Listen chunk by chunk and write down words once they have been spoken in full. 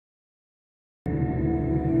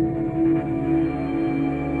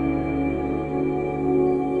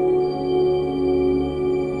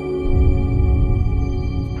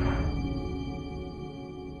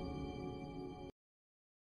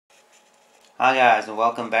Hi guys, and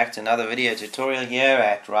welcome back to another video tutorial here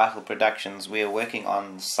at ReichelProductions. We are working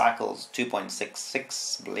on Cycles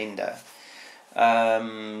 2.66 Blender.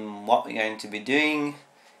 What we're going to be doing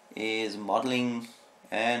is modeling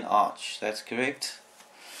an arch. That's correct.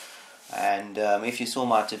 And if you saw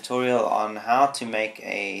my tutorial on how to make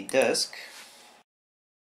a disc,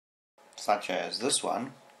 such as this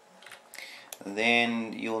one,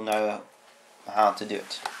 then you'll know how to do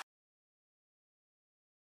it.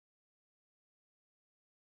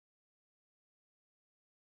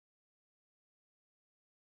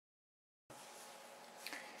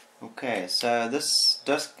 Okay, so this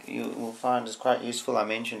disc you will find is quite useful. I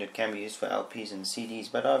mentioned it can be used for LPs and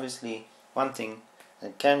CDs, but obviously one thing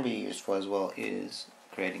that can be used for as well is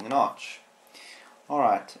creating an arch.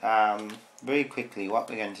 Alright, very quickly what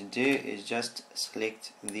we're going to do is just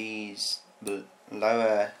select these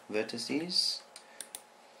lower vertices.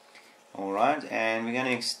 Alright, and we're going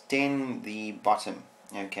to extend the bottom.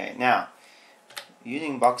 Okay, now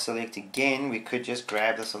using box select again, we could just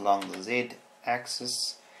grab this along the Z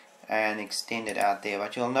axis and extend it out there,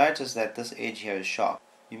 but you'll notice that this edge here is sharp.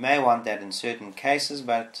 You may want that in certain cases,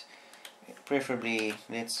 but preferably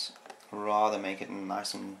let's rather make it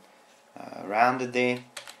nice and rounded there,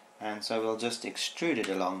 and so we'll just extrude it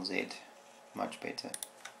along Z. Much better.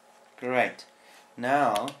 Great.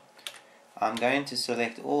 Now I'm going to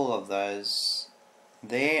select all of those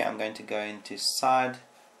there. I'm going to go into side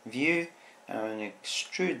view and I'm going to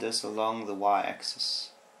extrude this along the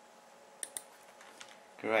y-axis.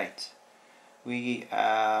 Great. We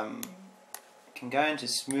can go into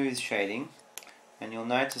smooth shading, and you'll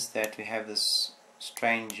notice that we have this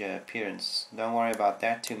strange appearance. Don't worry about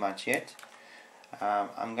that too much yet.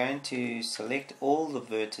 I'm going to select all the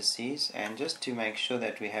vertices, and just to make sure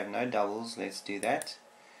that we have no doubles, let's do that.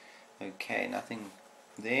 Okay, nothing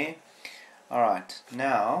there. Alright,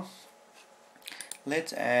 now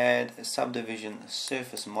let's add a subdivision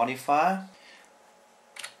surface modifier.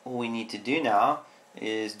 All we need to do now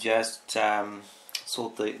is just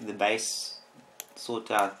sort the base, sort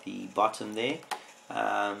out the bottom there,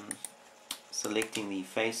 selecting the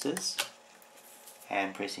faces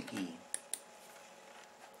and pressing E.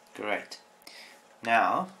 Great.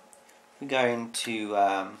 Now we go into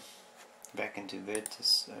back into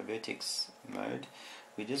vertex mode.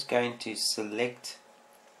 We're just going to select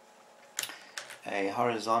a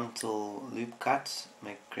horizontal loop cut,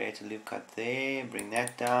 create a loop cut there, bring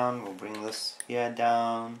that down, we'll bring this here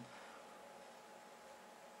down,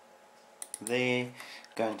 there,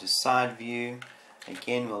 go into side view,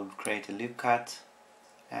 again we'll create a loop cut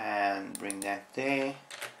and bring that there,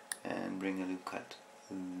 and bring a loop cut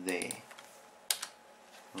there.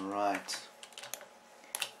 Right,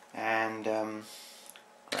 and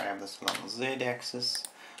grab this along the Z axis.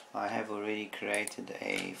 I have already created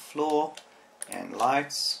a floor and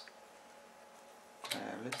lights.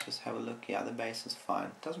 Let's just have a look. Yeah, the base is fine.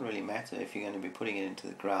 It doesn't really matter if you're going to be putting it into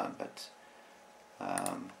the ground, but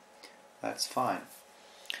that's fine.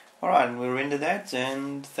 Alright, and we'll render that,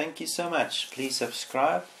 and thank you so much. Please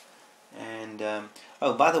subscribe, and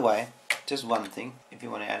oh, by the way, just one thing, if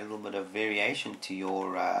you want to add a little bit of variation to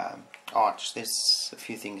your arch, there's a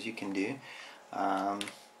few things you can do.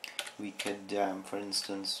 We could, for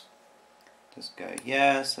instance, just go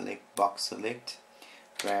here, select box select,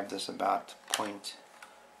 grab this about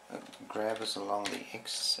grab this along the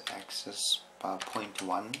x-axis by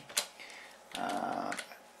 0.1.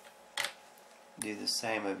 Do the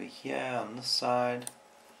same over here on this side.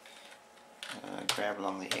 Grab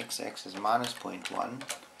along the x-axis minus 0.1.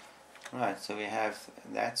 Right, so we have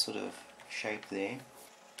that sort of shape there.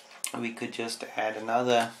 We could just add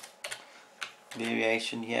another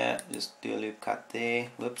variation here. Just do a loop cut there.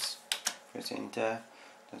 Whoops. Press enter.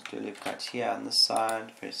 Let's do a loop cut here on this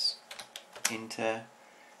side. Press enter,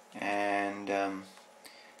 and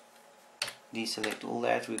deselect all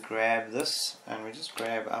that. We grab this and we just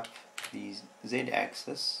grab up the Z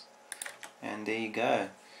axis, and there you go.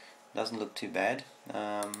 Doesn't look too bad.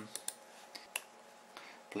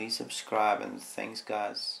 Please subscribe, and thanks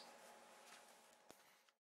guys.